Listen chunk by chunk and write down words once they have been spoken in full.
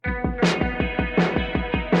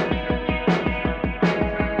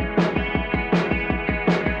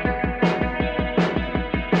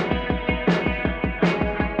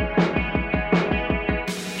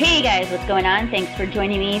what's going on? Thanks for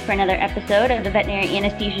joining me for another episode of the Veterinary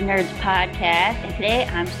Anesthesia Nerds podcast. And today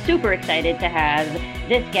I'm super excited to have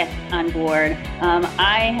this guest on board.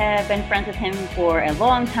 I have been friends with him for a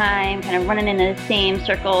long time, kind of running in the same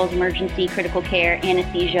circles, emergency, critical care,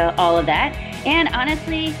 anesthesia, all of that. And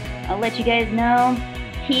honestly, I'll let you guys know,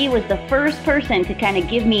 he was the first person to kind of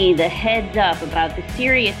give me the heads up about the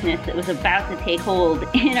seriousness that was about to take hold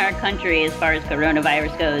in our country as far as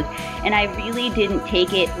coronavirus goes. And I really didn't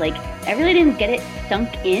take it, I really didn't get it sunk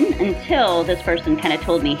in until this person kind of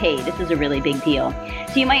told me, hey, this is a really big deal.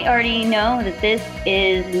 So you might already know that this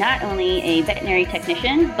is not only a veterinary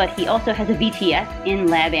technician, but he also has a VTS in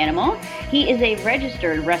lab animal. He is a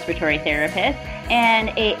registered respiratory therapist and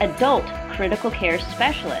an adult critical care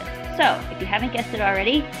specialist. So, if you haven't guessed it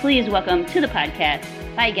already, please welcome to the podcast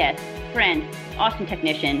my guest, friend, awesome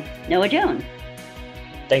technician, Noah Jones.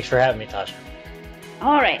 Thanks for having me, Tasha.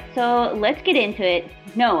 All right, so let's get into it.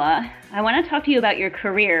 Noah, I want to talk to you about your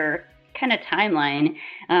career kind of timeline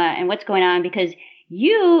and what's going on, because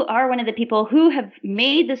you are one of the people who have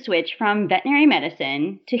made the switch from veterinary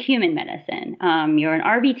medicine to human medicine. You're an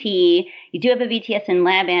RVT, you do have a VTS in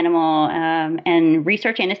lab animal and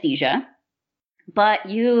research anesthesia. But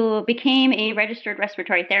you became a registered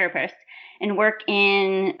respiratory therapist and work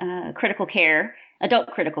in critical care, adult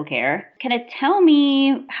critical care. Can you tell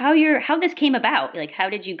me how this came about? Like, how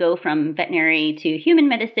did you go from veterinary to human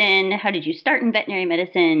medicine? How did you start in veterinary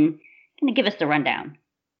medicine? Can you give us the rundown?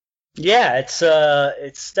 Yeah,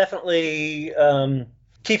 it's definitely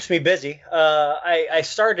keeps me busy. I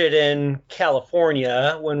started in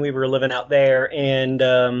California when we were living out there,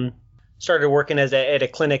 and started working at a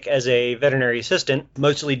clinic as a veterinary assistant,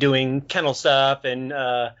 mostly doing kennel stuff and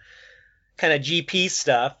kind of GP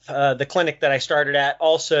stuff. The clinic that I started at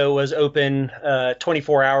also was open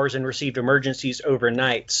 24 hours and received emergencies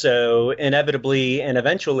overnight. So inevitably and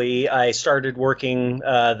eventually, I started working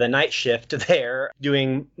the night shift there,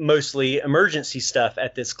 doing mostly emergency stuff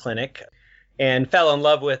at this clinic, and fell in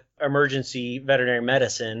love with emergency veterinary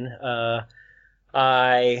medicine.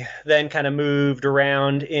 I then kind of moved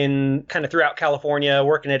around in kind of throughout California,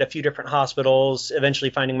 working at a few different hospitals, eventually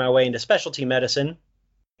finding my way into specialty medicine.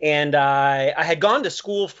 And I had gone to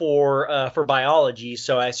school for biology,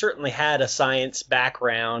 so I certainly had a science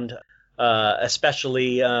background,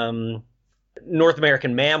 especially North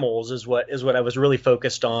American mammals is what I was really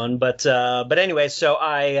focused on. But anyway, so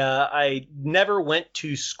I never went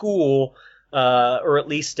to school. Or at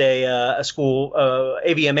least a school,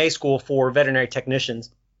 AVMA school for veterinary technicians.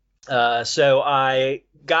 So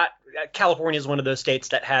California is one of those states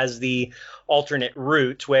that has the alternate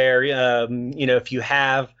route where, if you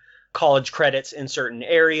have college credits in certain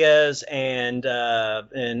areas and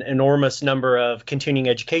an enormous number of continuing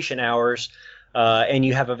education hours, and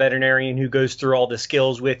you have a veterinarian who goes through all the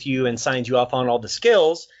skills with you and signs you off on all the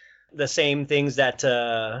skills, the same things that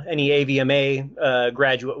any AVMA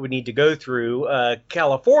graduate would need to go through.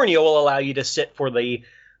 California will allow you to sit for the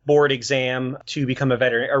board exam to become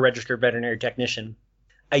a registered veterinary technician.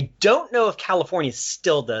 I don't know if California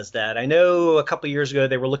still does that. I know a couple of years ago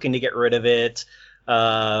they were looking to get rid of it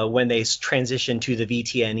when they transitioned to the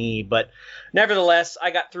VTNE. But nevertheless,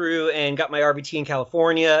 I got through and got my RVT in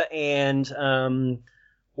California and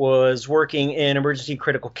was working in emergency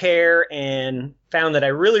critical care and found that I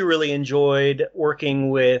really, really enjoyed working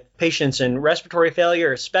with patients in respiratory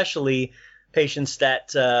failure, especially patients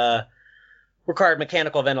that required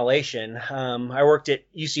mechanical ventilation. I worked at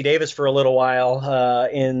UC Davis for a little while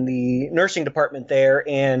in the nursing department there,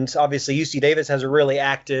 and obviously UC Davis has a really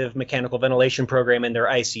active mechanical ventilation program in their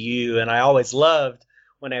ICU, and I always loved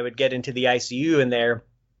when I would get into the ICU in there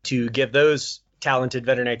to give those talented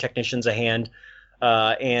veterinary technicians a hand.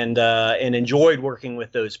 And enjoyed working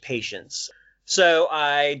with those patients. So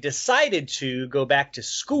I decided to go back to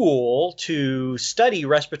school to study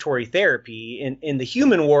respiratory therapy. In the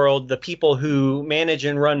human world, the people who manage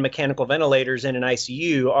and run mechanical ventilators in an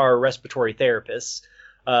ICU are respiratory therapists.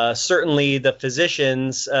 Certainly the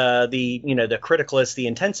physicians, the criticalists, the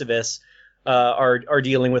intensivists, are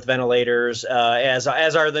dealing with ventilators, as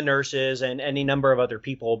are the nurses and any number of other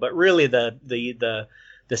people. But really the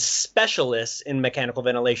specialists in mechanical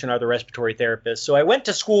ventilation are the respiratory therapists. So I went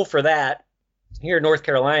to school for that here in North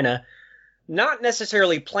Carolina, not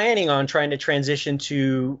necessarily planning on trying to transition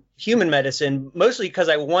to human medicine, mostly because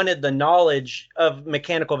I wanted the knowledge of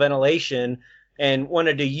mechanical ventilation and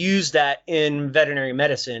wanted to use that in veterinary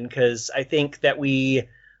medicine, because I think that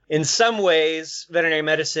in some ways, veterinary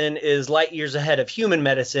medicine is light years ahead of human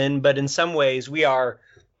medicine, but in some ways we are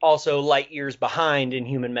also light years behind in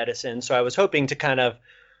human medicine. So I was hoping to kind of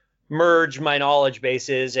merge my knowledge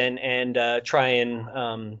bases and try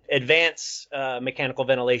and advance mechanical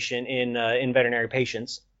ventilation in veterinary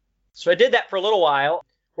patients. So I did that for a little while,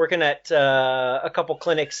 working at a couple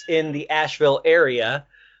clinics in the Asheville area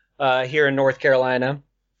here in North Carolina.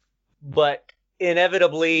 But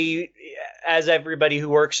inevitably, as everybody who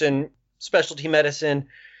works in specialty medicine,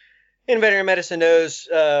 in veterinary medicine knows,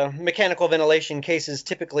 mechanical ventilation cases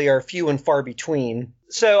typically are few and far between.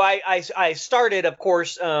 So I started, of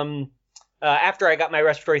course, after I got my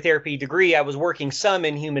respiratory therapy degree, I was working some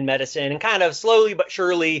in human medicine and kind of slowly but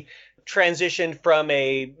surely transitioned from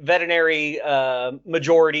a veterinary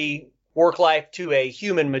majority work life to a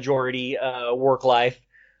human majority work life.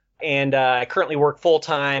 And I currently work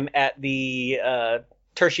full-time at the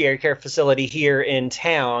tertiary care facility here in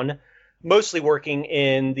town, mostly working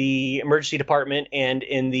in the emergency department and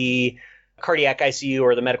in the cardiac ICU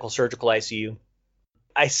or the medical surgical ICU.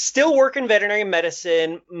 I still work in veterinary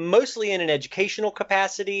medicine, mostly in an educational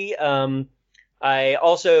capacity. I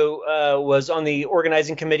also was on the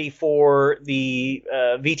organizing committee for the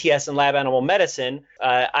VTS in lab animal medicine.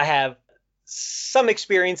 I have some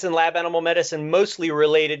experience in lab animal medicine, mostly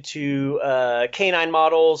related to canine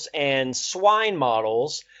models and swine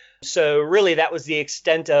models. So really that was the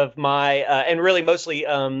extent of my, and really mostly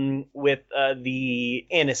with the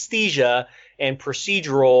anesthesia and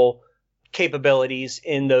procedural capabilities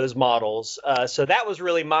in those models. So that was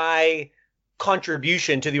really my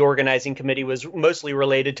contribution to the organizing committee, was mostly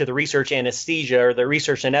related to the research anesthesia or the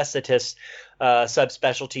research anesthetist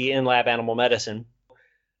subspecialty in lab animal medicine.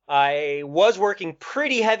 I was working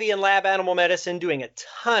pretty heavy in lab animal medicine, doing a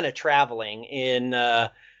ton of traveling in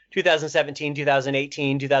 2017,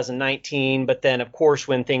 2018, 2019. But then, of course,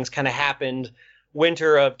 when things kind of happened,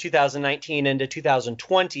 winter of 2019 into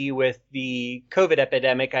 2020 with the COVID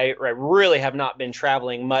epidemic, I really have not been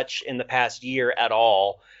traveling much in the past year at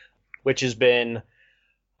all, which has been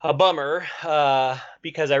a bummer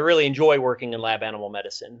because I really enjoy working in lab animal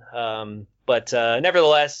medicine. But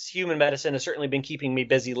nevertheless, human medicine has certainly been keeping me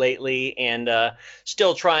busy lately, and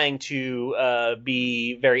still trying to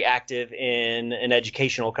be very active in an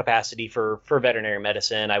educational capacity for veterinary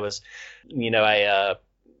medicine. I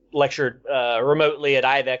lectured remotely at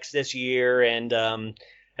IVEX this year, and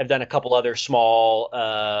have done a couple other small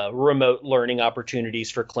remote learning opportunities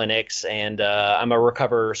for clinics, and I'm a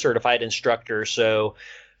Recover certified instructor, so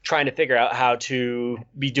trying to figure out how to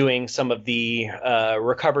be doing some of the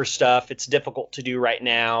Recover stuff. It's difficult to do right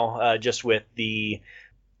now, just with the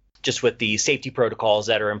safety protocols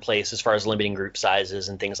that are in place as far as limiting group sizes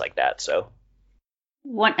and things like that. So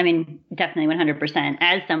definitely 100%.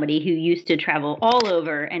 As somebody who used to travel all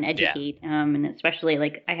over and educate, and especially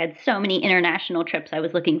like I had so many international trips I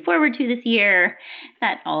was looking forward to this year,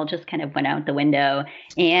 that all just kind of went out the window.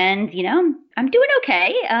 And, I'm doing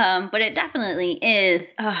okay. But it definitely is,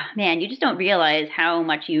 oh man, you just don't realize how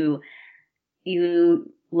much you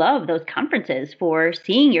love those conferences for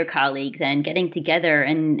seeing your colleagues and getting together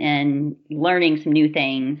and learning some new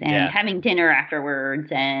things and having dinner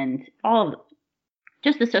afterwards and all of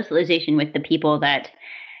just the socialization with the people that,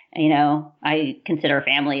 I consider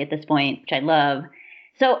family at this point, which I love.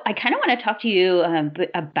 So I kind of want to talk to you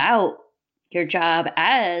about your job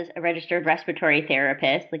as a registered respiratory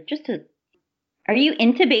therapist. Are you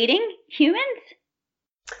intubating humans?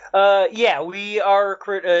 Yeah, we are.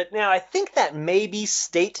 Now, I think that may be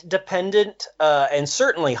state dependent and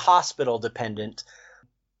certainly hospital dependent.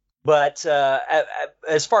 But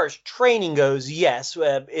as far as training goes, yes,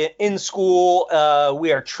 in school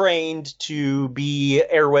we are trained to be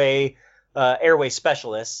airway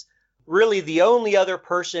specialists. Really, the only other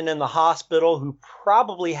person in the hospital who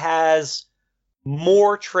probably has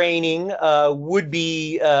more training would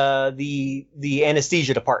be the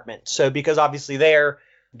anesthesia department. So because obviously they're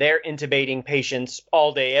intubating patients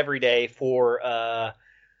all day, every day for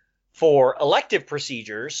elective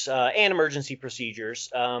procedures and emergency procedures.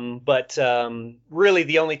 But really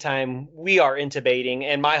the only time we are intubating,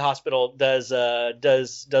 and my hospital does allow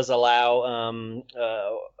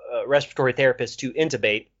respiratory therapists to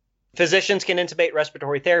intubate. Physicians can intubate,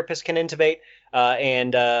 respiratory therapists can intubate,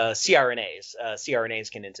 and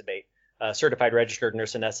CRNAs can intubate, certified registered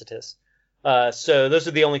nurse anesthetists. So those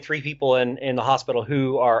are the only three people in the hospital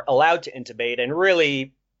who are allowed to intubate. And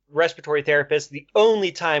really, respiratory therapists, the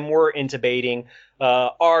only time we're intubating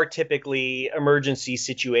are typically emergency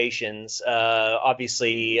situations,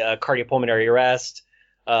 obviously cardiopulmonary arrest,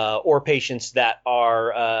 or patients that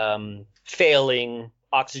are failing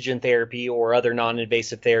oxygen therapy or other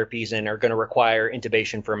non-invasive therapies and are going to require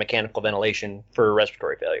intubation for mechanical ventilation for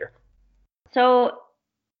respiratory failure. So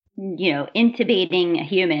intubating a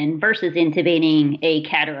human versus intubating a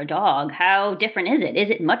cat or a dog? How different is it? Is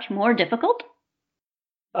it much more difficult?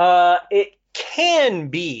 It can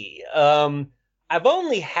be. I've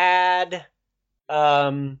only had,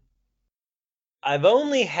 um,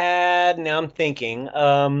 now I'm thinking,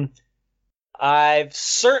 I've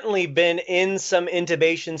certainly been in some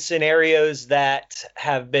intubation scenarios that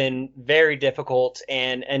have been very difficult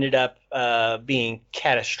and ended up being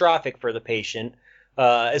catastrophic for the patient,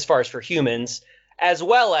 as far as for humans, as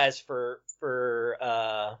well as for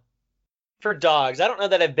dogs. I don't know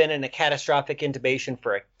that I've been in a catastrophic intubation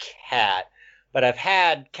for a cat, but I've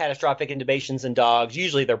had catastrophic intubations in dogs.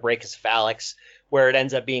 Usually they're brachycephalics, where it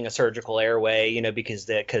ends up being a surgical airway, because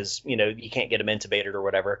you can't get them intubated or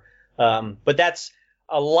whatever. But that's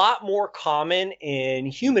a lot more common in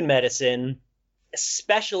human medicine,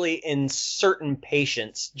 especially in certain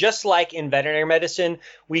patients. Just like in veterinary medicine,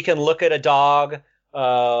 we can look at a dog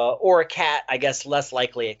or a cat, I guess less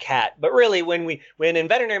likely a cat. But really, when in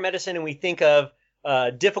veterinary medicine and we think of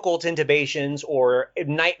difficult intubations or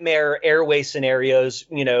nightmare airway scenarios,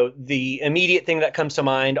 the immediate thing that comes to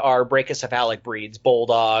mind are brachycephalic breeds,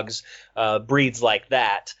 bulldogs, breeds like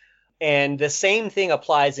that. And the same thing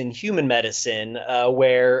applies in human medicine,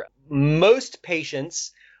 where most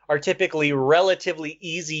patients are typically relatively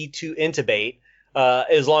easy to intubate,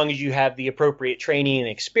 as long as you have the appropriate training and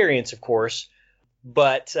experience, of course.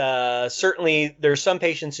 But certainly there's some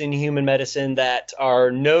patients in human medicine that are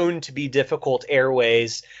known to be difficult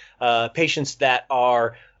airways, patients that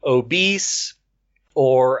are obese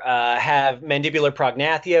or have mandibular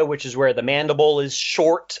prognathia, which is where the mandible is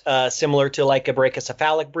short, similar to like a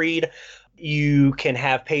brachycephalic breed. You can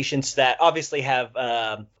have patients that obviously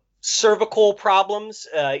have cervical problems.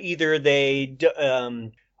 Either they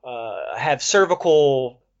have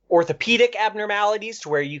cervical orthopedic abnormalities to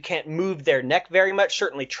where you can't move their neck very much.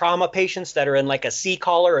 Certainly trauma patients that are in like a C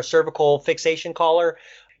collar, a cervical fixation collar,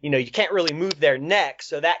 you can't really move their neck,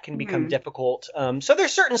 so that can become difficult. So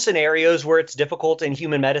there's certain scenarios where it's difficult in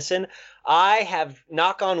human medicine. I have,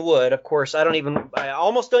 knock on wood, of course, I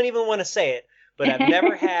almost don't even want to say it, but I've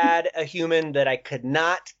never had a human that I could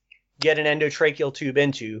not get an endotracheal tube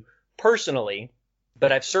into personally,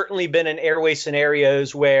 but I've certainly been in airway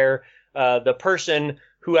scenarios where the person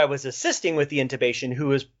who I was assisting with the intubation, who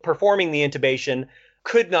was performing the intubation,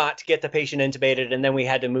 could not get the patient intubated, and then we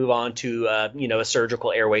had to move on to a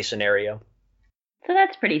surgical airway scenario. So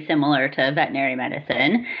that's pretty similar to veterinary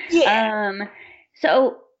medicine. Yeah.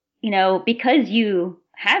 So, because you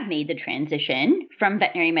have made the transition from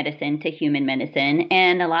veterinary medicine to human medicine,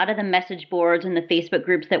 and a lot of the message boards and the Facebook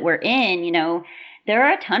groups that we're in, there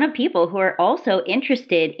are a ton of people who are also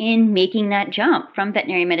interested in making that jump from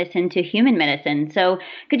veterinary medicine to human medicine. So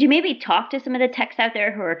could you maybe talk to some of the techs out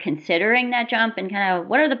there who are considering that jump and kind of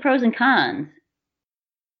what are the pros and cons?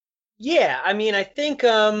 Yeah, I think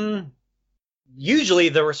usually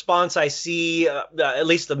the response I see, at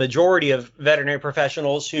least the majority of veterinary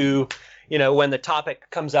professionals who, when the topic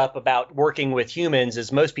comes up about working with humans,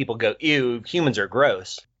 is most people go, ew, humans are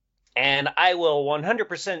gross. And I will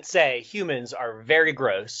 100% say humans are very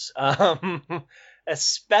gross,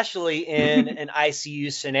 especially in an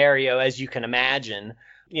ICU scenario, as you can imagine.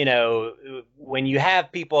 When you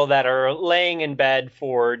have people that are laying in bed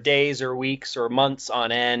for days or weeks or months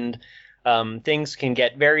on end, things can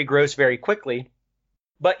get very gross very quickly.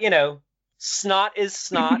 But, snot is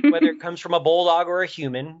snot, whether it comes from a bulldog or a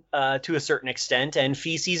human, to a certain extent, and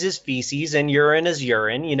feces is feces and urine is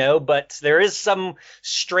urine, but there is some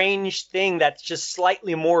strange thing that's just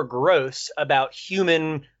slightly more gross about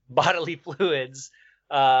human bodily fluids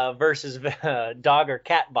versus dog or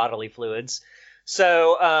cat bodily fluids.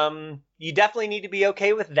 So you definitely need to be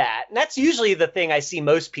okay with that. And that's usually the thing I see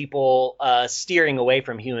most people steering away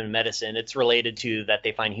from human medicine. It's related to that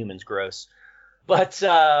they find humans gross. But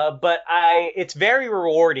it's very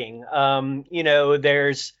rewarding.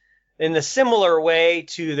 There's in the similar way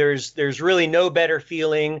to there's really no better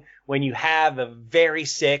feeling when you have a very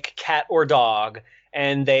sick cat or dog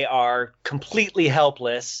and they are completely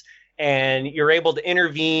helpless and you're able to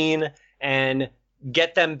intervene and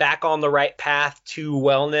get them back on the right path to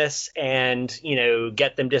wellness and,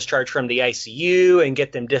 get them discharged from the ICU and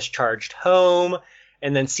get them discharged home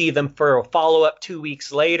and then see them for a follow-up 2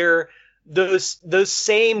 weeks later. Those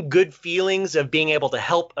same good feelings of being able to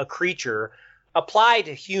help a creature apply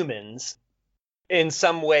to humans in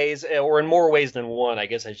some ways, or in more ways than one, I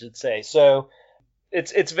guess I should say. So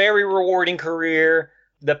it's very rewarding career.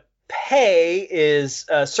 The pay is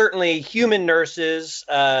certainly human nurses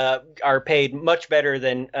are paid much better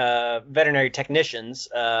than veterinary technicians.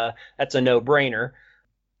 That's a no-brainer.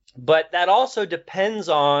 But that also depends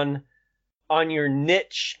on your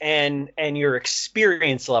niche and your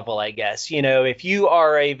experience level, I guess. If you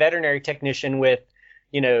are a veterinary technician with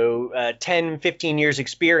 10, 15 years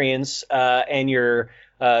experience, and you're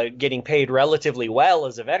getting paid relatively well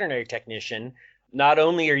as a veterinary technician, not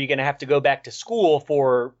only are you going to have to go back to school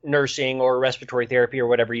for nursing or respiratory therapy or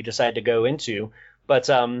whatever you decide to go into, but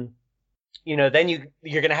then you're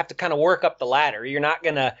going to have to kind of work up the ladder. You're not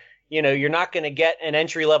going to get an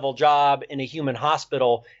entry level job in a human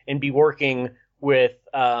hospital and be working with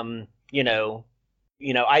ICU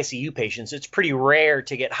patients. It's pretty rare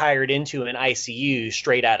to get hired into an ICU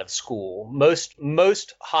straight out of school.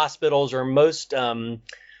 Most hospitals or most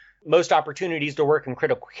opportunities to work in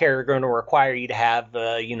critical care are going to require you to have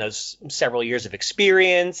several years of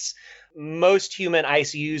experience. Most human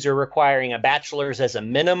ICUs are requiring a bachelor's as a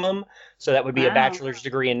minimum. So that would be a bachelor's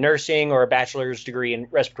degree in nursing or a bachelor's degree in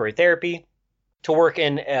respiratory therapy to work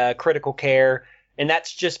in critical care. And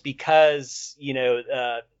that's just because,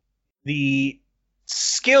 the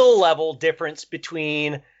skill level difference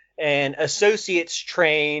between an associate's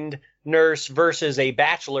trained nurse versus a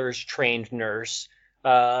bachelor's trained nurse,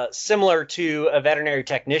 similar to a veterinary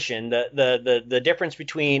technician, the difference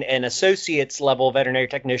between an associate's level veterinary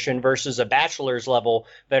technician versus a bachelor's level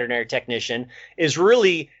veterinary technician is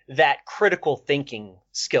really that critical thinking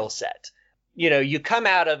skill set. You come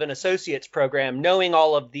out of an associate's program knowing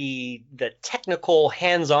all of the technical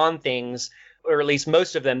hands-on things, or at least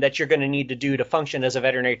most of them, that you're going to need to do to function as a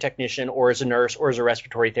veterinary technician or as a nurse or as a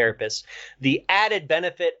respiratory therapist. The added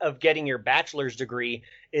benefit of getting your bachelor's degree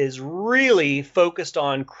is really focused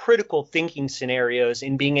on critical thinking scenarios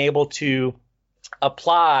and being able to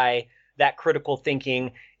apply that critical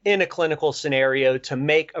thinking in a clinical scenario to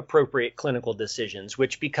make appropriate clinical decisions,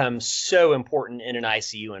 which becomes so important in an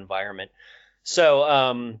ICU environment. So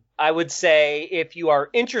I would say if you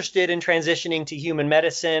are interested in transitioning to human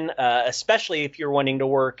medicine, especially if you're wanting to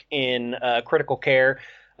work in critical care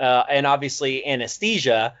and obviously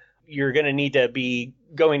anesthesia, you're going to need to be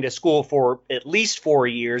going to school for at least 4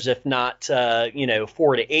 years, if not 4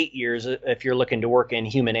 to 8 years, if you're looking to work in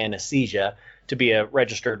human anesthesia to be a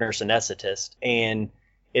registered nurse anesthetist. And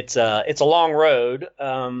it's a long road,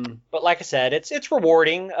 but like I said, it's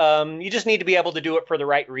rewarding. You just need to be able to do it for the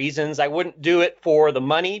right reasons. I wouldn't do it for the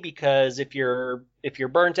money, because if you're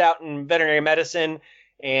burnt out in veterinary medicine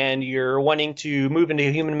and you're wanting to move into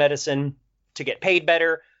human medicine to get paid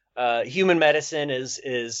better, human medicine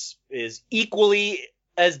is equally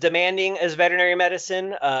as demanding as veterinary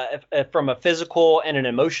medicine if from a physical and an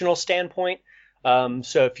emotional standpoint.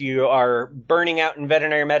 So if you are burning out in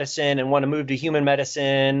veterinary medicine and want to move to human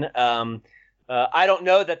medicine, I don't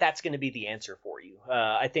know that that's going to be the answer for you.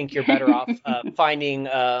 I think you're better off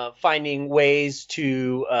finding ways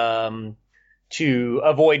to avoid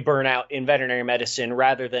burnout in veterinary medicine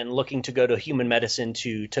rather than looking to go to human medicine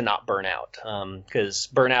to not burn out, because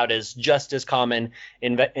burnout is just as common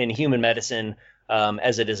in human medicine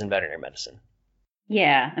as it is in veterinary medicine.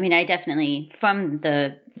 Yeah, I mean, I definitely, from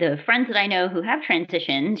the friends that I know who have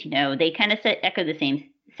transitioned, they kind of echo the same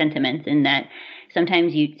sentiments in that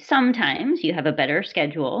sometimes you have a better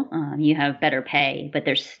schedule, you have better pay, but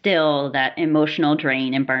there's still that emotional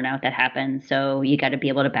drain and burnout that happens. So you got to be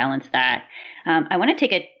able to balance that. I want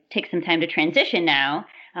to take some time to transition now,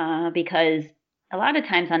 because a lot of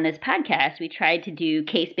times on this podcast, we tried to do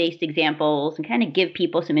case-based examples and kind of give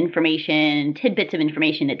people some information, tidbits of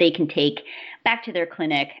information that they can take back to their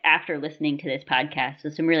clinic after listening to this podcast. So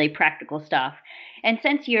some really practical stuff. And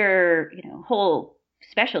since your whole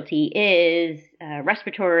specialty is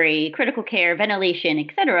respiratory, critical care, ventilation,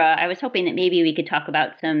 etc., I was hoping that maybe we could talk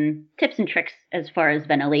about some tips and tricks as far as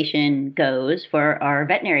ventilation goes for our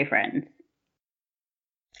veterinary friends.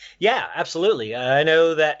 Yeah, absolutely. I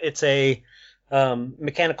know that it's a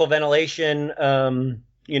mechanical ventilation,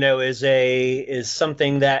 is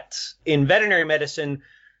something that in veterinary medicine,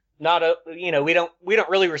 we don't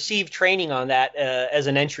really receive training on that as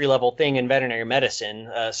an entry level thing in veterinary medicine.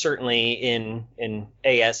 Certainly in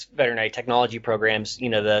AS veterinary technology programs,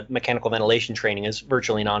 the mechanical ventilation training is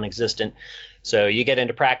virtually non-existent. So you get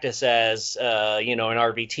into practice as an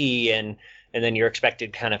RVT, and then you're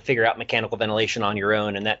expected to kind of figure out mechanical ventilation on your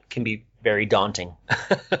own, and that can be very daunting.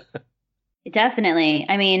 Definitely.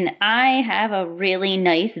 I mean, I have a really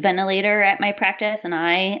nice ventilator at my practice and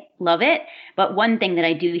I love it. But one thing that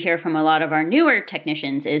I do hear from a lot of our newer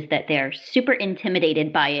technicians is that they're super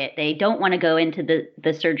intimidated by it. They don't want to go into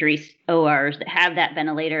the surgery ORs that have that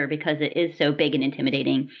ventilator because it is so big and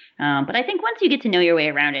intimidating. But I think once you get to know your way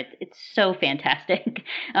around it, it's so fantastic.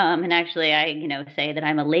 And actually, say that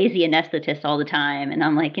I'm a lazy anesthetist all the time. And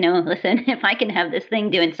I'm like, listen, if I can have this thing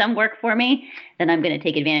doing some work for me, then I'm going to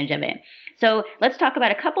take advantage of it. So let's talk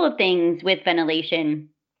about a couple of things with ventilation.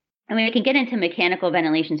 I mean, we can get into mechanical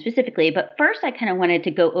ventilation specifically, but first I kind of wanted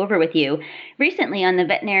to go over with you. Recently on the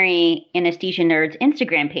Veterinary Anesthesia Nerds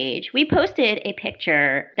Instagram page, we posted a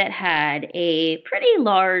picture that had a pretty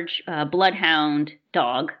large bloodhound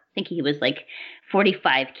dog. I think he was like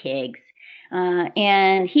 45 kgs.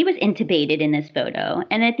 And he was intubated in this photo.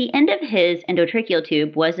 And at the end of his endotracheal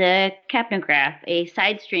tube was a capnograph, a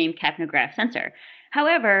side stream capnograph sensor.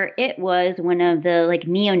 However, it was one of the like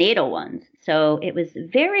neonatal ones. So it was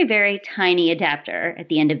very, very tiny adapter at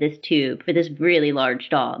the end of this tube for this really large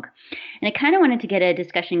dog. And I kind of wanted to get a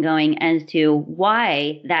discussion going as to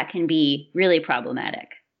why that can be really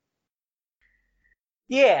problematic.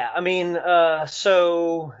 Yeah, I mean,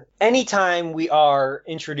 so anytime we are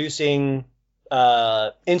introducing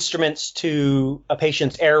instruments to a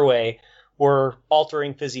patient's airway, we're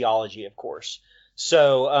altering physiology, of course.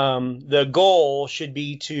 So the goal should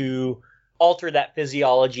be to alter that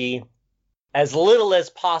physiology as little as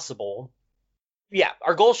possible. Yeah,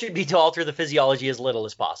 our goal should be to alter the physiology as little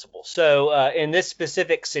as possible. So in this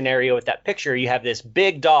specific scenario with that picture, you have this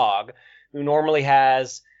big dog who normally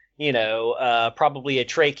has, probably a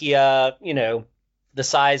trachea, the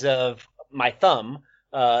size of my thumb,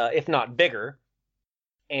 if not bigger,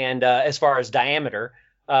 and as far as diameter.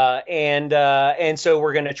 And so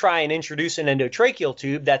we're going to try and introduce an endotracheal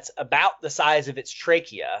tube that's about the size of its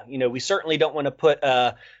trachea. We certainly don't want to put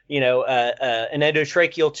an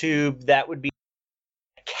endotracheal tube that would be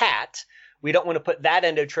a cat. We don't want to put that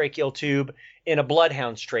endotracheal tube in a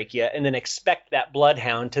bloodhound's trachea and then expect that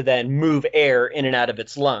bloodhound to then move air in and out of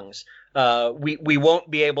its lungs. We won't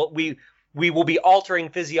be able. We will be altering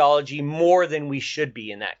physiology more than we should be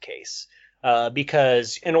in that case.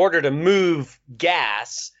 Because in order to move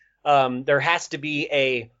gas, there has to be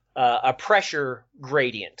a pressure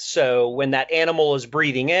gradient. So when that animal is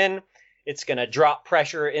breathing in, it's going to drop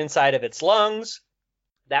pressure inside of its lungs.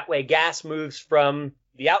 That way gas moves from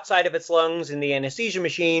the outside of its lungs in the anesthesia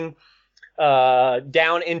machine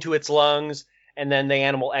down into its lungs, and then the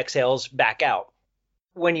animal exhales back out.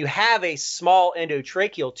 When you have a small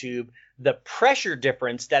endotracheal tube, the pressure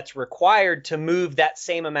difference that's required to move that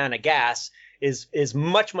same amount of gas is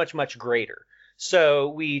much, much, much greater. So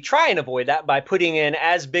we try and avoid that by putting in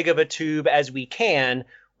as big of a tube as we can,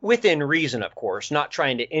 within reason, of course, not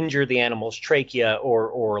trying to injure the animal's trachea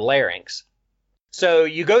or larynx. So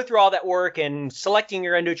you go through all that work and selecting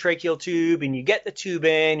your endotracheal tube, and you get the tube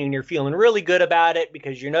in, and you're feeling really good about it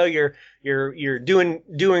because you're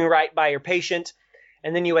doing right by your patient.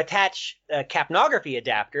 And then you attach a capnography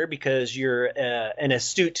adapter because you're an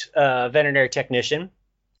astute veterinary technician,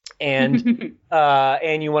 and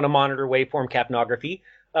you want to monitor waveform capnography.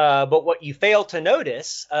 But what you fail to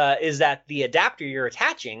notice is that the adapter you're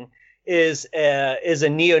attaching is a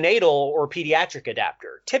neonatal or pediatric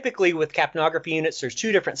adapter. Typically with capnography units, there's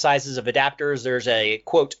two different sizes of adapters. There's a,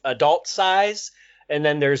 quote, adult size, and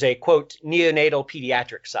then there's a, quote, neonatal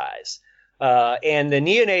pediatric size. And the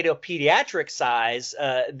neonatal pediatric size,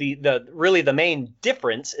 the main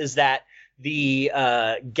difference is that the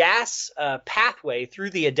gas pathway through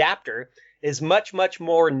the adapter is much, much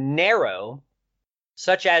more narrow,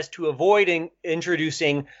 such as to avoid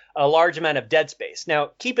introducing a large amount of dead space. Now,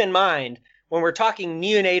 keep in mind, when we're talking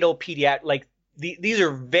neonatal pediatric, these are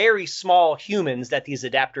very small humans that these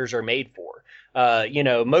adapters are made for.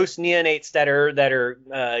 Most neonates that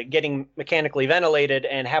are getting mechanically ventilated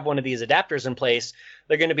and have one of these adapters in place,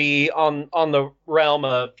 they're going to be on the realm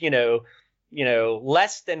of,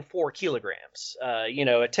 less than 4 kilograms.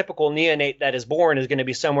 A typical neonate that is born is going to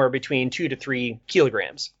be somewhere between 2 to 3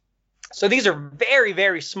 kilograms. So these are very,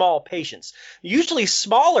 very small patients, usually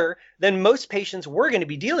smaller than most patients we're going to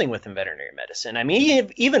be dealing with in veterinary medicine. I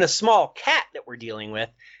mean, even a small cat that we're dealing with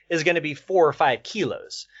is going to be 4 or 5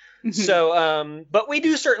 kilos. Mm-hmm. So, but we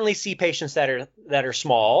do certainly see patients that are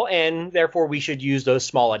small, and therefore we should use those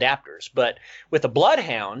small adapters. But with a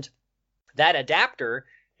bloodhound, that adapter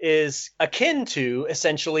is akin to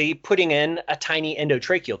essentially putting in a tiny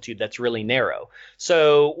endotracheal tube that's really narrow.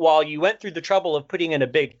 So while you went through the trouble of putting in a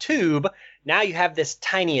big tube, now you have this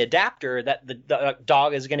tiny adapter that the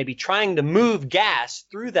dog is going to be trying to move gas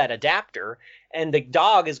through that adapter, and the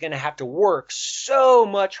dog is going to have to work so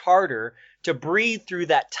much harder to breathe through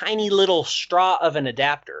that tiny little straw of an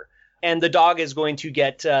adapter. And the dog is going to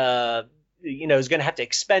get, is going to have to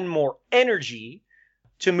expend more energy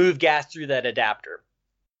to move gas through that adapter,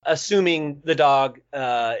 assuming the dog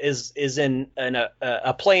is in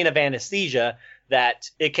a plane of anesthesia that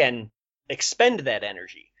it can expend that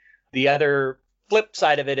energy. The other flip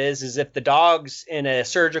side of it is if the dog's in a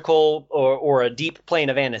surgical or a deep plane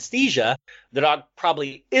of anesthesia, the dog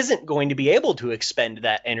probably isn't going to be able to expend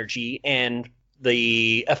that energy, and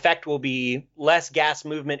the effect will be less gas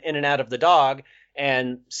movement in and out of the dog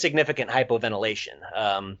and significant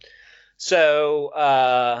hypoventilation. So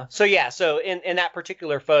in that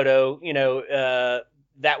particular photo,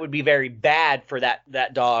 that would be very bad for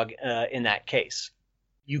that dog in that case.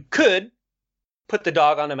 You could put the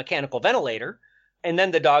dog on a mechanical ventilator, and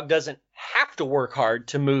then the dog doesn't have to work hard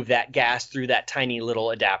to move that gas through that tiny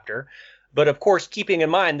little adapter. But of course, keeping in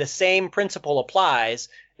mind the same principle applies.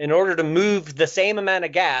 In order to move the same amount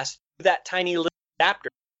of gas through that tiny little adapter,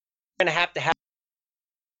 you're going to have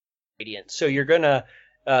gradient. So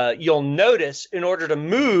you'll notice, in order to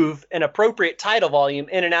move an appropriate tidal volume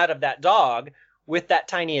in and out of that dog with that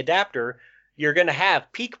tiny adapter, you're going to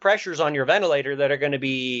have peak pressures on your ventilator that are going to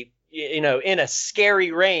be, in a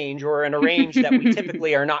scary range, or in a range that we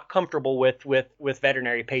typically are not comfortable with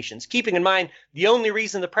veterinary patients. Keeping in mind, the only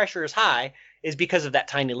reason the pressure is high is because of that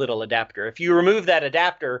tiny little adapter. If you remove that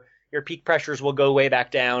adapter, your peak pressures will go way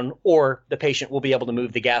back down, or the patient will be able to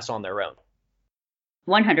move the gas on their own.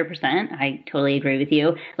 100%. I totally agree with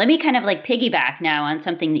you. Let me kind of piggyback now on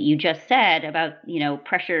something that you just said about,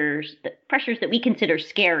 pressures that we consider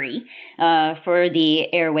scary for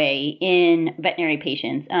the airway in veterinary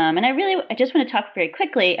patients. And I just want to talk very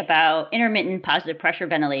quickly about intermittent positive pressure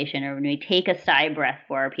ventilation, or when we take a sigh breath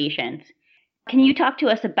for our patients. Can you talk to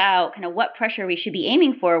us about kind of what pressure we should be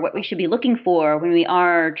aiming for, what we should be looking for when we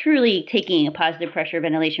are truly taking a positive pressure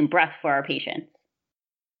ventilation breath for our patients?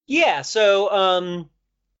 Yeah, so I'll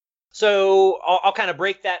kind of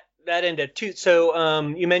break that into two.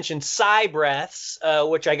 So you mentioned sigh breaths,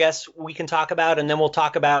 which I guess we can talk about, and then we'll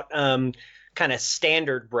talk about kind of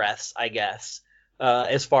standard breaths, I guess,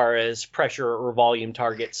 as far as pressure or volume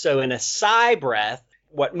targets. So in a sigh breath,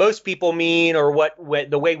 what most people mean, or what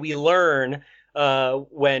the way we learn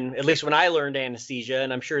at least when I learned anesthesia,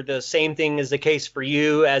 and I'm sure the same thing is the case for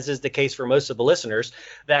you, as is the case for most of the listeners,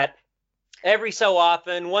 that every so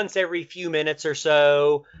often, once every few minutes or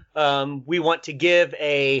so, we want to give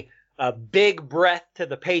a big breath to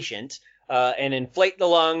the patient and inflate the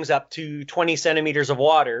lungs up to 20 centimeters of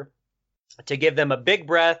water to give them a big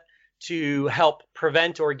breath to help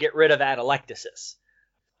prevent or get rid of atelectasis.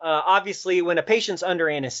 Obviously, when a patient's under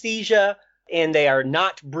anesthesia and they are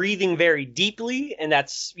not breathing very deeply, and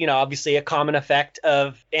that's, obviously a common effect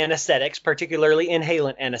of anesthetics, particularly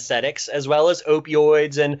inhalant anesthetics, as well as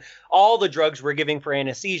opioids and all the drugs we're giving for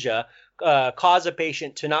anesthesia, cause a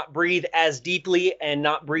patient to not breathe as deeply and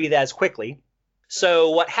not breathe as quickly. So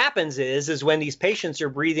what happens is when these patients are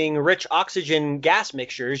breathing rich oxygen gas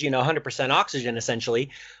mixtures, 100% oxygen essentially,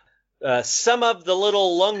 some of the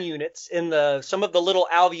little lung units some of the little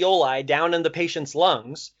alveoli down in the patient's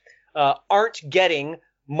lungs aren't getting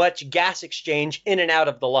much gas exchange in and out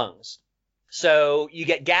of the lungs. So you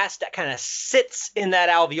get gas that kind of sits in that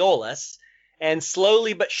alveolus, and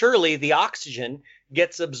slowly but surely the oxygen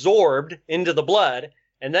gets absorbed into the blood,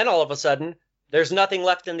 and then all of a sudden there's nothing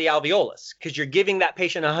left in the alveolus because you're giving that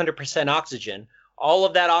patient 100% oxygen. All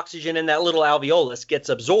of that oxygen in that little alveolus gets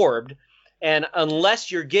absorbed, and unless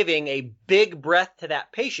you're giving a big breath to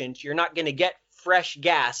that patient, you're not going to get fresh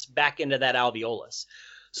gas back into that alveolus.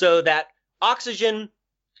 So that oxygen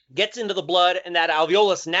gets into the blood, and that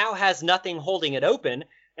alveolus now has nothing holding it open,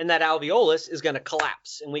 and that alveolus is going to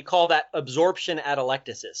collapse. And we call that absorption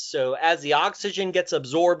atelectasis. So as the oxygen gets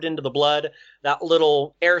absorbed into the blood, that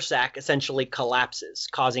little air sac essentially collapses,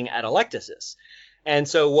 causing atelectasis. And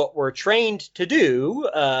so what we're trained to do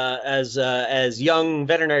as young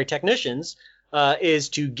veterinary technicians is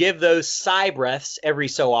to give those sigh breaths every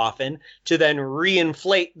so often to then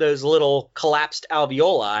reinflate those little collapsed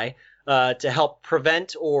alveoli to help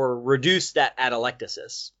prevent or reduce that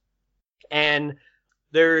atelectasis. And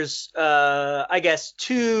there's, I guess,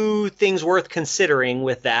 two things worth considering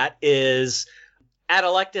with that is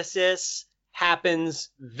atelectasis happens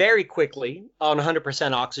very quickly on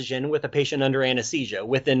 100% oxygen with a patient under anesthesia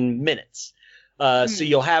within minutes. So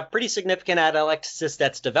you'll have pretty significant atelectasis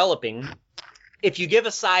that's developing. If you give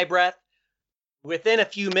a sigh breath, within a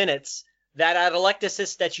few minutes, that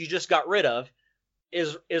atelectasis that you just got rid of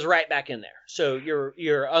is right back in there. So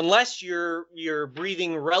you're unless you're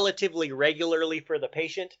breathing relatively regularly for the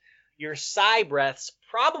patient, your sigh breaths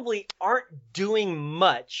probably aren't doing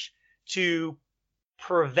much to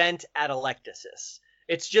prevent atelectasis.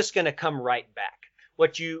 It's just going to come right back.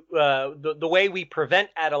 What the way we prevent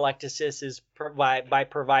atelectasis is by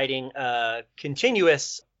providing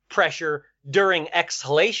continuous pressure during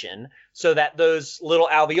exhalation, so that those little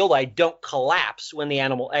alveoli don't collapse when the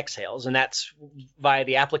animal exhales, and that's via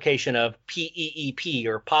the application of PEEP,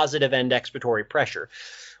 or positive end expiratory pressure,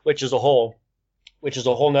 which is a whole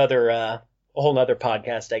nother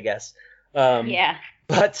podcast, I guess. Yeah.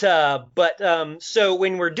 But so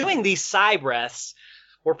when we're doing these sigh breaths,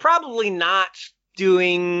 we're probably not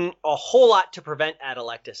doing a whole lot to prevent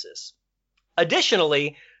atelectasis.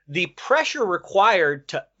 Additionally, the pressure required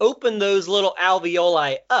to open those little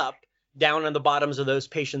alveoli up down on the bottoms of those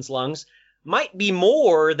patients' lungs might be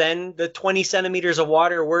more than the 20 centimeters of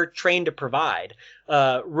water we're trained to provide.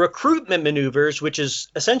 Recruitment maneuvers, which is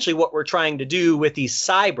essentially what we're trying to do with these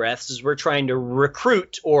sigh breaths, is we're trying to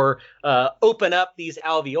recruit or open up these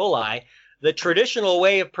alveoli. The traditional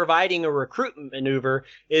way of providing a recruitment maneuver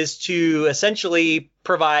is to essentially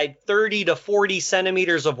provide 30 to 40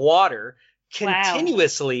 centimeters of water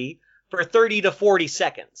continuously for 30 to 40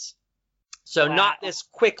 seconds. So not this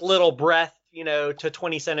quick little breath, to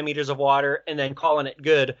 20 centimeters of water and then calling it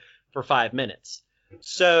good for 5 minutes.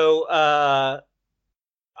 So I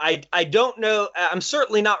don't know. I'm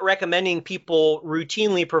certainly not recommending people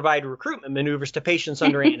routinely provide recruitment maneuvers to patients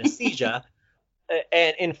under anesthesia.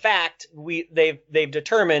 And in fact, they've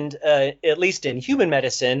determined, at least in human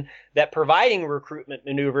medicine, that providing recruitment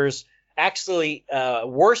maneuvers actually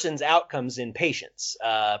worsens outcomes in patients,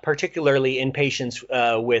 particularly in patients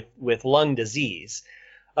with lung disease.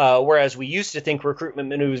 Whereas we used to think recruitment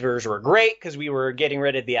maneuvers were great because we were getting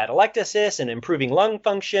rid of the atelectasis and improving lung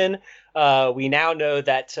function. We now know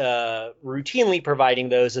that routinely providing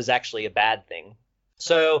those is actually a bad thing.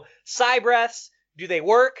 So sigh breaths, do they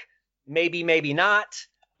work? Maybe, maybe not.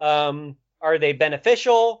 Are they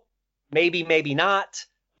beneficial? Maybe, maybe not.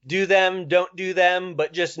 Do them, don't do them,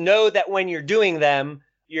 but just know that when you're doing them,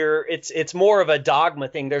 it's more of a dogma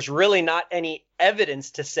thing. There's really not any evidence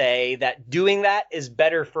to say that doing that is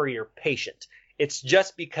better for your patient. It's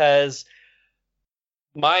just because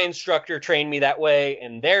my instructor trained me that way,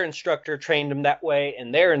 and their instructor trained them that way,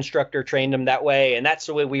 and their instructor trained them that way, and that's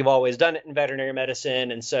the way we've always done it in veterinary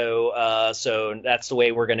medicine, and so that's the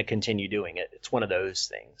way we're going to continue doing it. It's one of those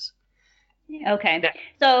things. Okay.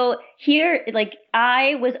 So here,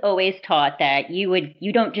 I was always taught that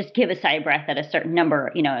you don't just give a sigh breath at a certain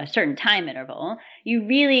number, a certain time interval. You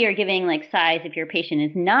really are giving sighs if your patient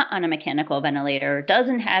is not on a mechanical ventilator,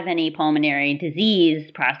 doesn't have any pulmonary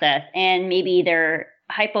disease process, and maybe they're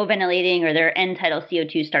hypoventilating or their end tidal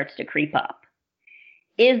CO2 starts to creep up.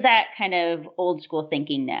 Is that kind of old school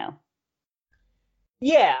thinking now?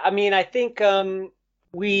 Yeah. I mean, I think,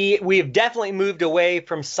 we've definitely moved away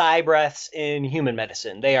from sigh breaths in human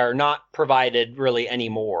medicine. They are not provided really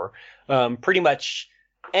anymore. Pretty much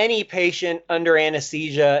any patient under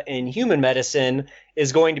anesthesia in human medicine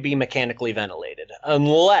is going to be mechanically ventilated,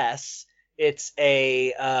 unless it's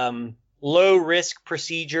a low risk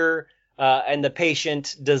procedure and the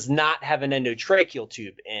patient does not have an endotracheal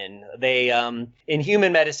tube in. In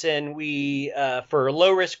human medicine, for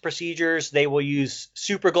low risk procedures, they will use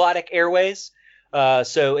supraglottic airways.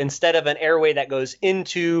 So instead of an airway that goes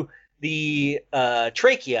into the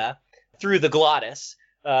trachea through the glottis,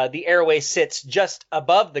 the airway sits just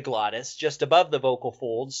above the glottis, just above the vocal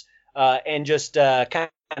folds, and just kind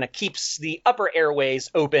of keeps the upper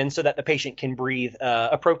airways open so that the patient can breathe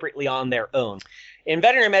appropriately on their own. In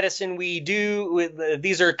veterinary medicine,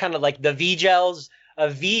 these are kind of like the V-gels. A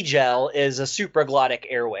V-gel is a supraglottic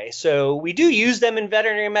airway. So we do use them in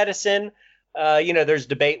veterinary medicine. There's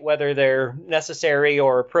debate whether they're necessary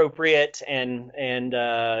or appropriate, and I'm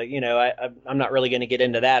not really going to get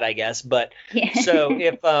into that, I guess. But so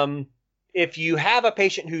if you have a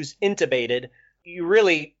patient who's intubated, you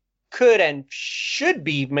really could and should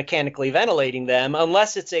be mechanically ventilating them,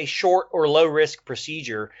 unless it's a short or low risk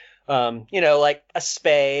procedure, like a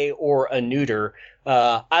spay or a neuter.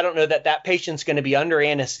 I don't know that patient's going to be under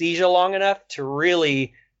anesthesia long enough to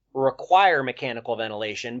really require mechanical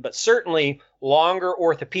ventilation, but certainly longer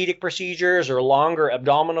orthopedic procedures or longer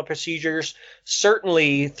abdominal procedures,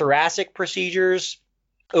 certainly thoracic procedures,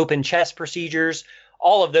 open chest procedures,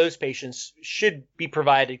 all of those patients should be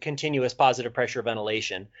provided continuous positive pressure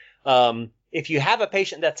ventilation. If you have a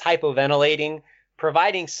patient that's hypoventilating,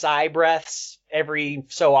 providing sigh breaths every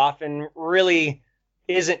so often really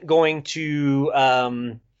isn't going to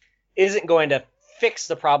fix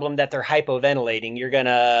the problem that they're hypoventilating. You're going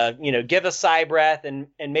to, give a sigh breath and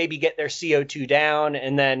maybe get their CO2 down.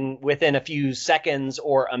 And then within a few seconds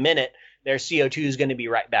or a minute, their CO2 is going to be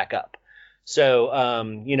right back up. So,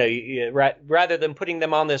 rather than putting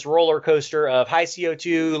them on this roller coaster of high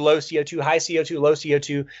CO2, low CO2, high CO2, low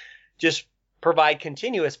CO2, just provide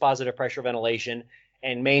continuous positive pressure ventilation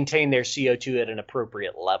and maintain their CO2 at an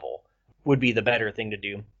appropriate level would be the better thing to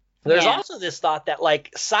do. There's also this thought that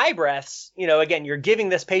like sigh breaths, again, you're giving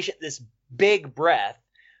this patient this big breath,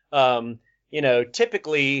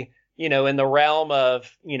 typically, in the realm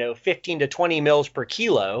of, 15 to 20 mils per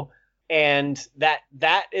kilo. And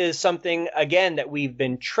that is something, again, that we've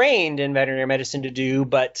been trained in veterinary medicine to do.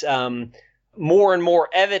 But more and more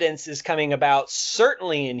evidence is coming about,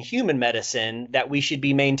 certainly in human medicine, that we should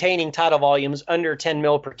be maintaining tidal volumes under 10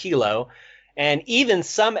 mil per kilo. And even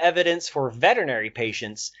some evidence for veterinary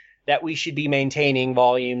patients that we should be maintaining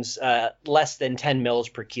volumes less than 10 mils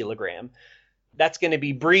per kilogram. That's going to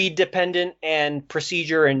be breed dependent and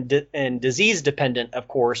procedure and disease dependent, of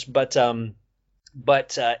course. But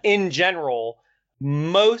in general,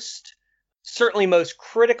 certainly most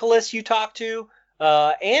criticalists you talk to,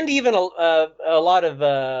 and even a lot of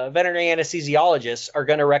veterinary anesthesiologists are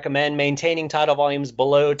going to recommend maintaining tidal volumes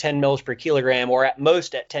below 10 mils per kilogram, or at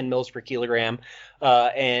most at 10 mils per kilogram,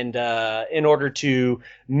 and in order to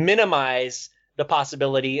minimize the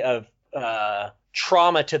possibility of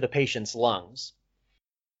trauma to the patient's lungs.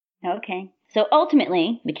 Okay. So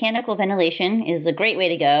ultimately, mechanical ventilation is a great way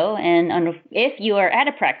to go. And if you are at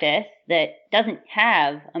a practice that doesn't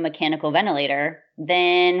have a mechanical ventilator,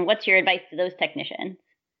 then what's your advice to those technicians?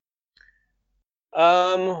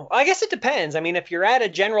 I guess it depends. I mean, if you're at a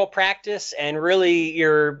general practice and really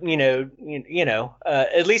you're,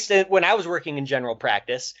 at least when I was working in general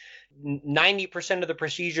practice, 90% of the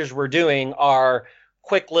procedures we're doing are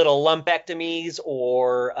quick little lumpectomies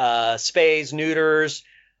or spays, neuters.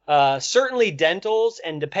 Certainly dentals,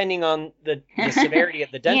 and depending on the severity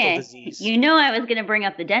of the dental disease. I was going to bring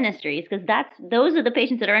up the dentistries because those are the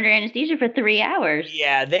patients that are under anesthesia for 3 hours.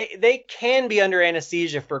 Yeah, they can be under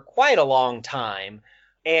anesthesia for quite a long time.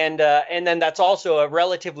 And then that's also a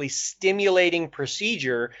relatively stimulating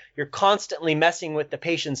procedure. You're constantly messing with the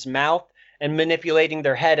patient's mouth and manipulating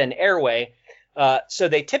their head and airway. So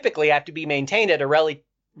they typically have to be maintained at a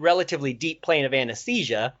relatively deep plane of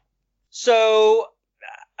anesthesia. So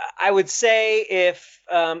I would say if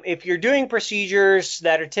you're doing procedures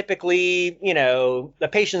that are typically, the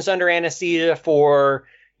patient's under anesthesia for,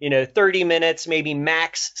 30 minutes, maybe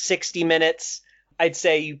max 60 minutes, I'd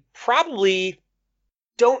say you probably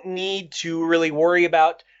don't need to really worry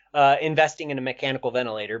about investing in a mechanical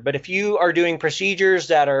ventilator. But if you are doing procedures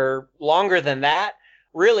that are longer than that,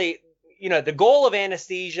 really, the goal of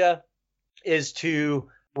anesthesia is to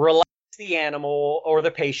relax the animal or the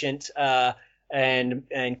patient,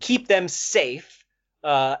 and keep them safe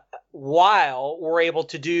while we're able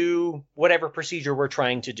to do whatever procedure we're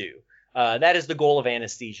trying to do. That is the goal of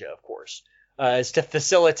anesthesia, of course, is to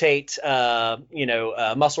facilitate,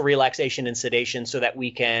 muscle relaxation and sedation so that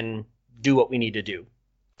we can do what we need to do.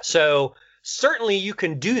 So certainly you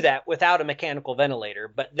can do that without a mechanical ventilator,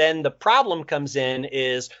 but then the problem comes in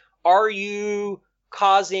is, are you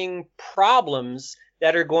causing problems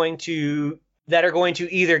that are going to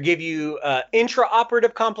either give you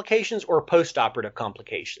intraoperative complications or postoperative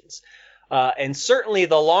complications. And certainly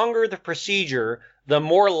the longer the procedure, the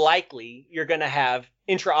more likely you're going to have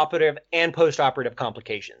intraoperative and postoperative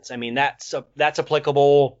complications. I mean, that's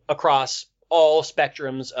applicable across all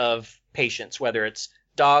spectrums of patients, whether it's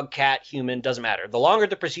dog, cat, human, doesn't matter. The longer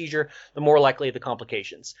the procedure, the more likely the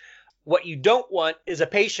complications. What you don't want is a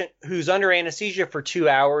patient who's under anesthesia for 2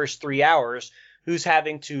 hours, 3 hours, who's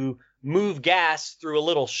having to move gas through a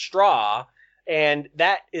little straw, and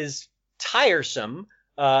that is tiresome,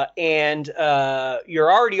 and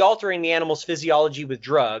you're already altering the animal's physiology with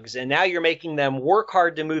drugs, and now you're making them work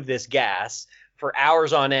hard to move this gas for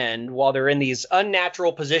hours on end while they're in these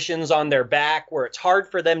unnatural positions on their back where it's hard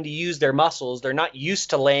for them to use their muscles. They're not used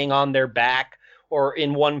to laying on their back or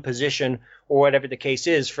in one position or whatever the case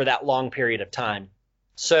is for that long period of time.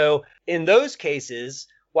 So in those cases,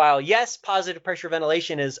 while yes, positive pressure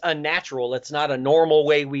ventilation is unnatural, it's not a normal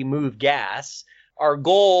way we move gas, our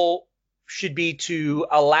goal should be to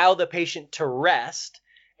allow the patient to rest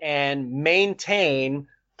and maintain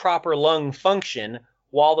proper lung function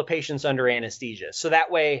while the patient's under anesthesia. So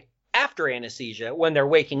that way, after anesthesia, when they're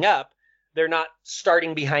waking up, they're not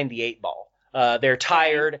starting behind the 8 ball. They're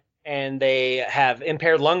tired and they have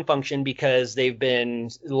impaired lung function because they've been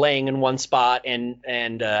laying in one spot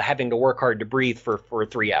and having to work hard to breathe for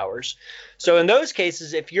 3 hours. So in those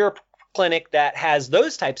cases, if you're a clinic that has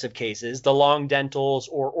those types of cases, the long dentals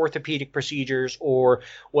or orthopedic procedures or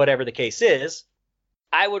whatever the case is,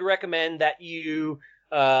 I would recommend that you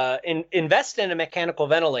invest in a mechanical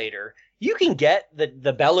ventilator. You can get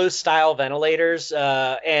the bellows style ventilators,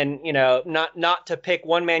 and not to pick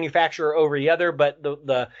one manufacturer over the other, but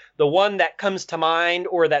the one that comes to mind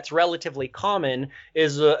or that's relatively common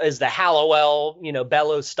is the Hallowell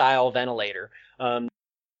bellows style ventilator.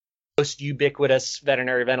 Most ubiquitous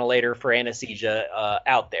veterinary ventilator for anesthesia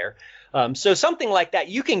out there. So something like that,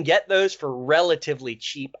 you can get those for relatively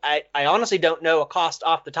cheap. I honestly don't know a cost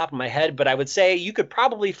off the top of my head, but I would say you could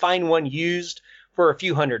probably find one used for a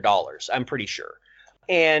few $100s, I'm pretty sure.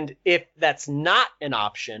 And if that's not an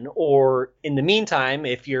option, or in the meantime,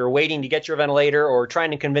 if you're waiting to get your ventilator or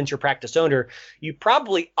trying to convince your practice owner, you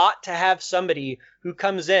probably ought to have somebody who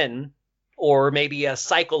comes in, or maybe a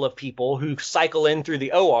cycle of people who cycle in through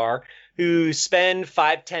the OR, who spend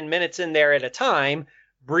 5-10 minutes in there at a time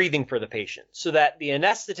breathing for the patient, so that the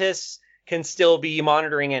anesthetist can still be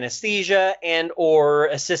monitoring anesthesia and or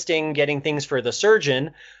assisting getting things for the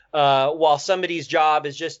surgeon, while somebody's job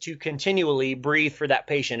is just to continually breathe for that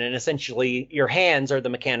patient. And essentially your hands are the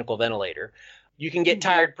mechanical ventilator. You can get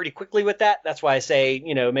tired pretty quickly with that. That's why I say,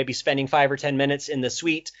 maybe spending 5 or 10 minutes in the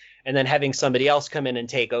suite and then having somebody else come in and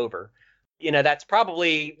take over. That's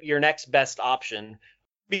probably your next best option.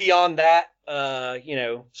 Beyond that,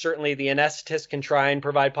 certainly the anesthetist can try and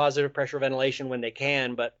provide positive pressure ventilation when they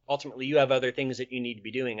can, but ultimately you have other things that you need to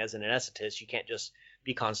be doing as an anesthetist. You can't just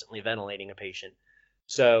be constantly ventilating a patient.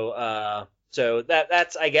 So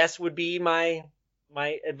that's, I guess, would be my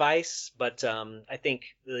advice. But I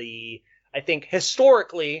think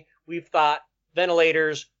historically we've thought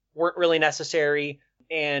ventilators weren't really necessary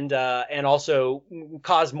and also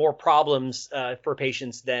cause more problems for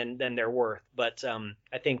patients than they're worth. But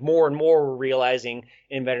I think more and more we're realizing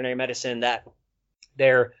in veterinary medicine that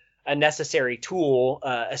they're a necessary tool,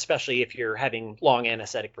 especially if you're having long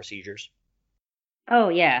anesthetic procedures. Oh,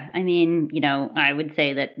 yeah. I mean, I would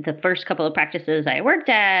say that the first couple of practices I worked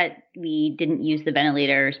at, we didn't use the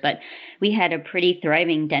ventilators, but we had a pretty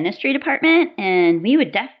thriving dentistry department, and we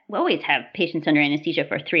would always have patients under anesthesia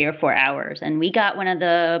for 3 or 4 hours. And we got one of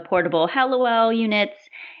the portable Hallowell units,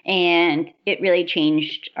 and it really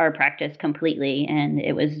changed our practice completely. And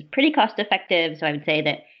it was pretty cost effective. So I would say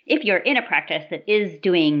that if you're in a practice that is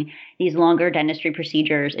doing these longer dentistry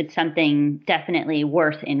procedures, it's something definitely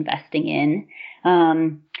worth investing in.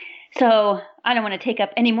 So I don't want to take up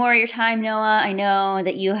any more of your time, Noah. I know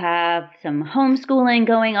that you have some homeschooling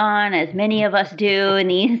going on, as many of us do in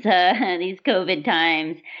these COVID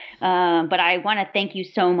times. But I want to thank you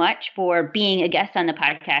so much for being a guest on the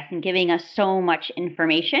podcast and giving us so much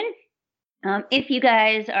information. If you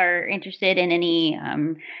guys are interested in any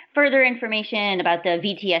further information about the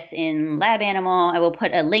VTS in lab animal, I will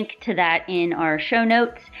put a link to that in our show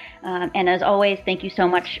notes. And as always, thank you so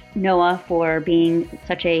much, Noah, for being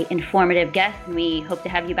such an informative guest. And we hope to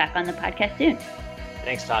have you back on the podcast soon.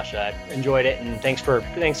 Thanks, Tasha. I enjoyed it. And thanks for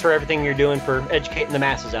everything you're doing for educating the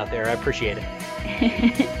masses out there. I appreciate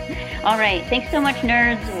it. All right. Thanks so much,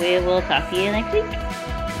 nerds. We will talk to you next week.